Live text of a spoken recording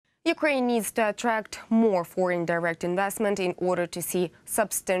Ukraine needs to attract more foreign direct investment in order to see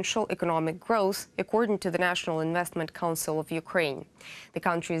substantial economic growth, according to the National Investment Council of Ukraine. The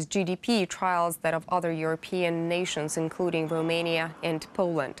country's GDP trials that of other European nations, including Romania and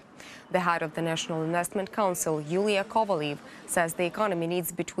Poland. The head of the National Investment Council, Yulia Kovalev, says the economy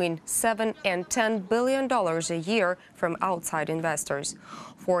needs between $7 and $10 billion a year from outside investors.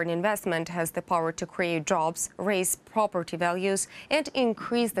 Foreign investment has the power to create jobs, raise property values, and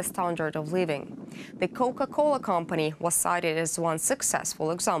increase the standard of living. The Coca-Cola company was cited as one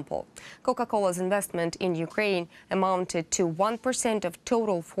successful example. Coca-Cola's investment in Ukraine amounted to 1% of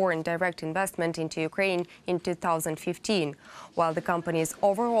total foreign direct investment into Ukraine in 2015, while the company's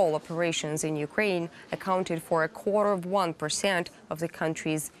overall operations in Ukraine accounted for 0.25% of the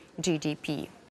country's GDP.